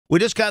We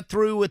just got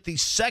through with the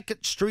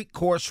second street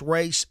course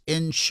race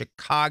in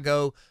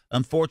Chicago.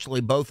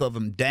 Unfortunately, both of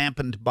them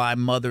dampened by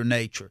Mother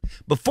Nature.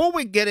 Before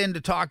we get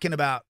into talking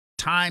about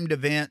timed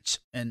events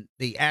and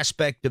the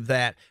aspect of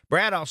that,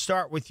 Brad, I'll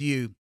start with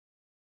you.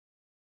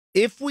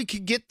 If we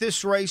could get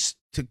this race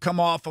to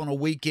come off on a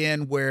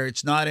weekend where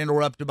it's not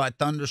interrupted by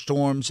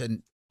thunderstorms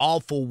and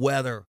awful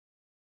weather,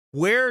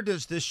 where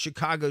does this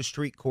Chicago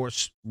street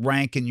course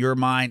rank in your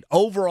mind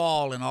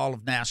overall in all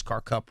of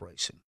NASCAR Cup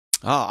racing?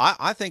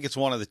 I think it's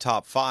one of the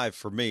top 5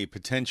 for me,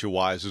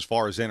 potential-wise, as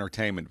far as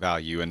entertainment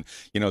value. And,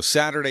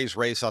 Saturday's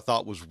race I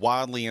thought was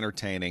wildly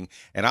entertaining,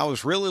 and I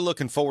was really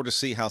looking forward to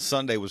see how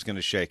Sunday was going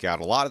to shake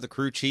out. A lot of the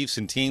crew chiefs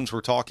and teams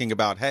were talking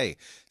about, hey,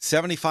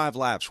 75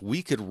 laps,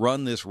 we could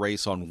run this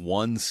race on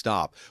one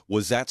stop.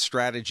 Was that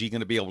strategy going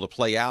to be able to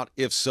play out?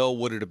 If so,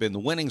 would it have been the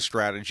winning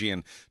strategy?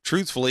 And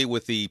truthfully,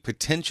 with the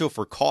potential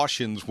for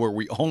cautions, were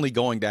we only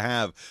going to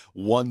have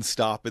one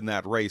stop in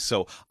that race?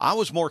 So I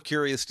was more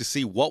curious to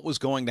see what was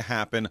going to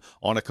happen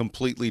on a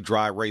completely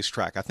dry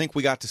racetrack. I think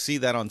we got to see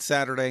that on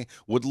Saturday.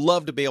 Would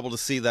love to be able to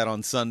see that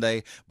on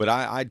Sunday, but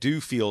I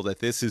do feel that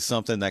this is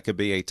something that could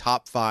be a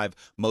top 5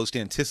 most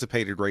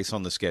anticipated race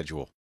on the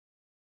schedule.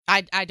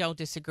 I don't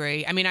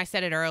disagree. I mean, I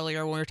said it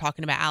earlier when we were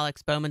talking about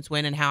Alex Bowman's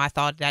win and how I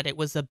thought that it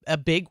was a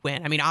big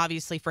win. I mean,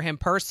 obviously for him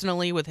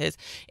personally with his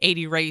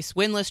 80-race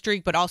winless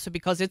streak, but also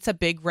because it's a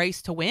big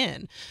race to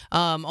win.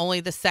 Only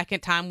the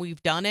second time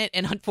we've done it,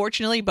 and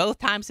unfortunately both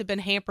times have been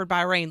hampered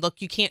by rain.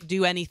 Look, you can't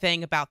do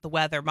anything about the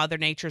weather. Mother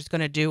Nature's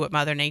going to do what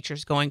Mother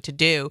Nature's going to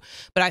do.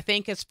 But I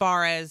think as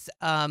far as,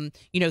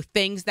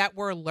 things that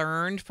were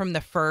learned from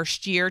the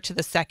first year to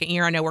the second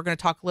year, I know we're going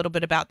to talk a little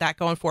bit about that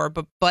going forward,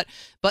 but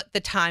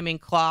the timing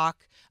clock,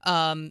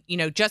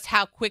 just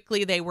how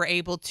quickly they were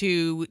able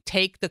to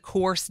take the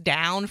course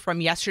down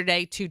from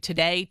yesterday to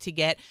today to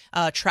get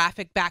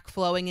traffic back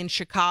flowing in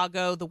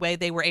Chicago, the way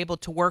they were able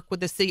to work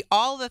with the city,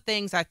 all the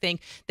things I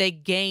think they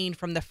gained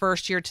from the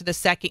first year to the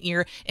second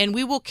year. And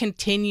we will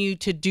continue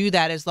to do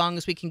that as long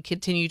as we can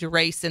continue to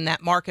race in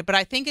that market. But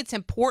I think it's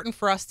important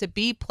for us to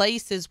be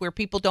places where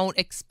people don't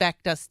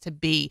expect us to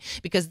be,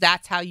 because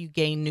that's how you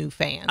gain new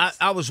fans.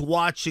 I was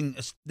watching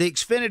the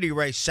Xfinity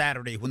race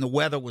Saturday when the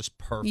weather was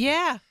perfect.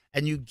 Yeah.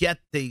 And you get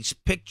these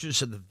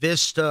pictures of the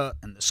vista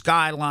and the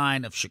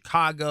skyline of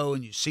Chicago,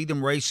 and you see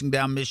them racing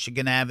down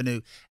Michigan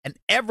Avenue, and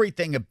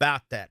everything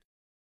about that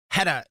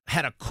had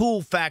a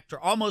cool factor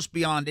almost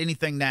beyond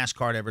anything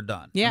NASCAR had ever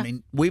done. Yeah. I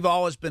mean, we've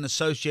always been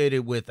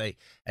associated with a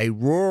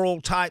rural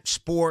type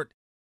sport,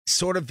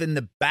 sort of in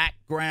the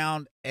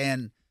background,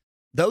 and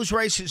those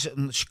races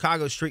in the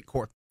Chicago street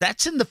course,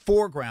 that's in the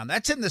foreground.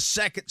 That's in the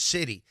second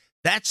city.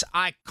 That's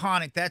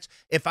iconic. That's,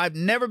 if I've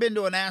never been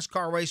to a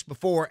NASCAR race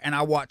before and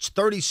I watch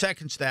 30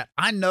 seconds of that,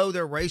 I know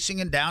they're racing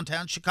in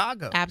downtown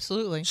Chicago.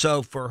 Absolutely.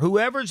 So for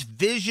whoever's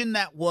vision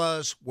that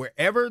was,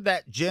 wherever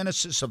that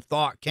genesis of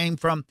thought came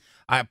from,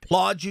 I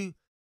applaud you.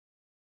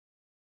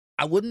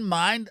 I wouldn't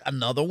mind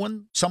another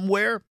one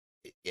somewhere.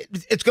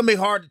 It's going to be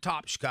hard to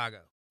top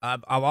Chicago.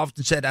 I've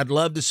often said I'd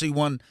love to see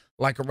one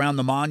like around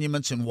the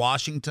monuments in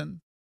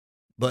Washington.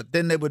 But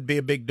then there would be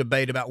a big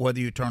debate about whether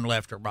you turn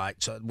left or right.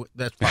 So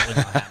that's probably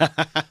not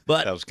happening.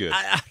 But that was good.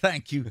 I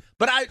thank you.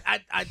 But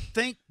I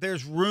think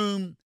there's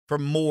room for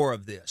more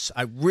of this.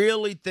 I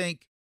really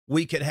think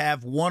we could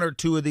have one or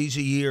two of these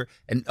a year.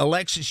 And,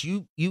 Alexis,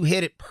 you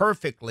hit it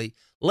perfectly.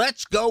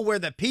 Let's go where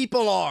the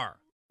people are.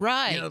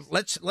 Right.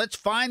 Let's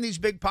find these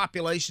big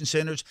population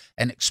centers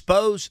and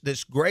expose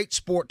this great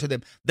sport to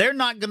them. They're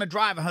not going to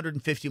drive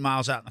 150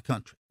 miles out in the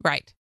country.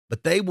 Right.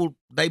 But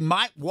they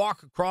might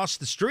walk across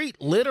the street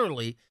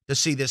literally to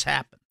see this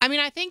happen. I mean,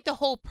 I think the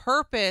whole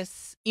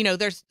purpose,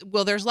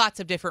 there's lots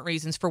of different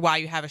reasons for why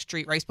you have a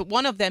street race, but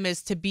one of them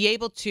is to be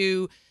able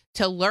to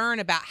learn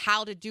about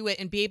how to do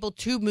it and be able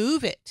to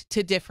move it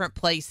to different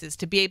places,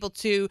 to be able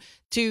to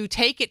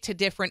take it to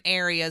different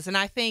areas. And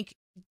I think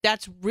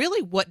that's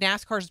really what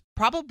NASCAR's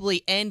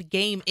probably end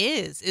game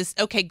is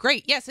okay,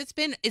 great. Yes, it's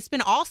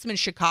been awesome in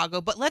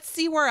Chicago, but let's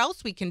see where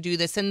else we can do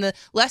this. And the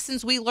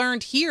lessons we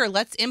learned here,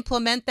 let's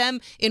implement them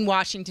in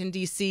Washington,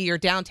 D.C. or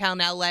downtown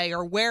L.A.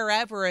 or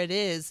wherever it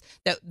is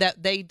that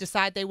they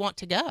decide they want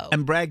to go.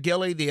 And Brad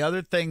Gilly, the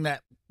other thing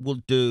that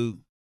we'll do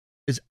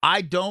is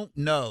I don't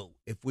know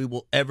if we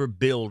will ever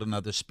build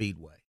another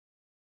speedway.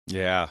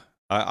 Yeah,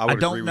 I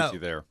would agree with you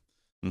there.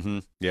 Mm-hmm.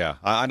 Yeah,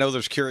 I know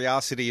there's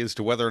curiosity as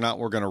to whether or not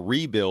we're going to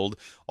rebuild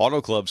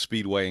Auto Club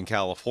Speedway in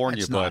California.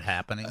 It's not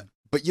happening.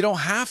 But you don't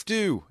have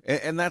to,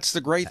 and that's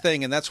the great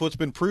thing, and that's what's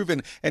been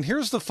proven. And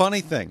here's the funny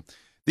thing.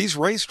 These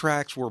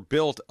racetracks were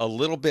built a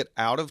little bit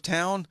out of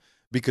town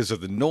because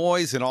of the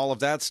noise and all of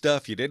that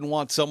stuff. You didn't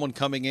want someone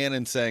coming in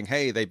and saying,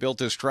 hey, they built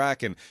this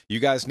track and you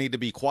guys need to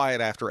be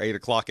quiet after 8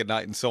 o'clock at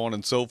night and so on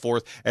and so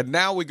forth. And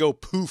now we go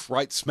poof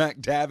right smack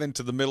dab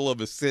into the middle of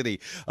a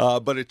city.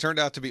 But it turned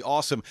out to be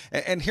awesome.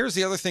 And here's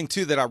the other thing,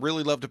 too, that I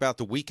really loved about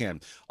the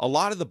weekend. A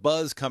lot of the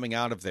buzz coming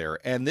out of there,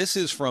 and this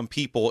is from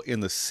people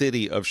in the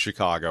city of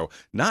Chicago,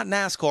 not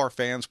NASCAR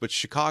fans, but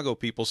Chicago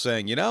people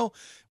saying,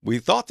 We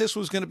thought this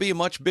was going to be a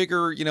much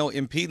bigger,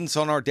 impedance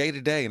on our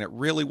day-to-day, and it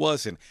really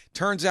wasn't.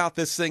 Turns out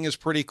this thing is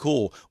pretty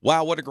cool.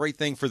 Wow, what a great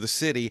thing for the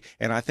city.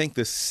 And I think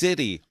the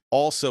city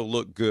also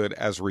looked good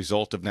as a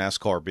result of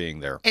NASCAR being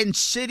there. And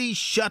cities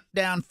shut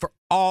down for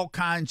all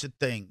kinds of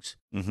things.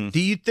 Mm-hmm. Do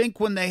you think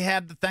when they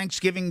have the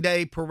Thanksgiving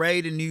Day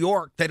parade in New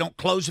York, they don't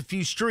close a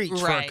few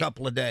streets for a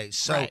couple of days?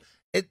 So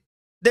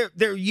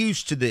they're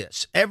used to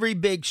this. Every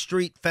big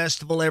street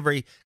festival,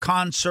 every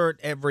concert,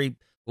 every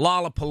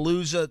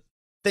Lollapalooza,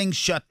 things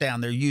shut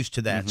down. They're used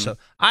to that. Mm-hmm. So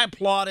I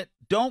applaud it.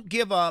 Don't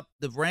give up.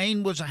 The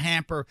rain was a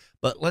hamper,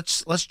 but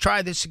let's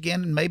try this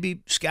again and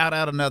maybe scout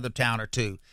out another town or two.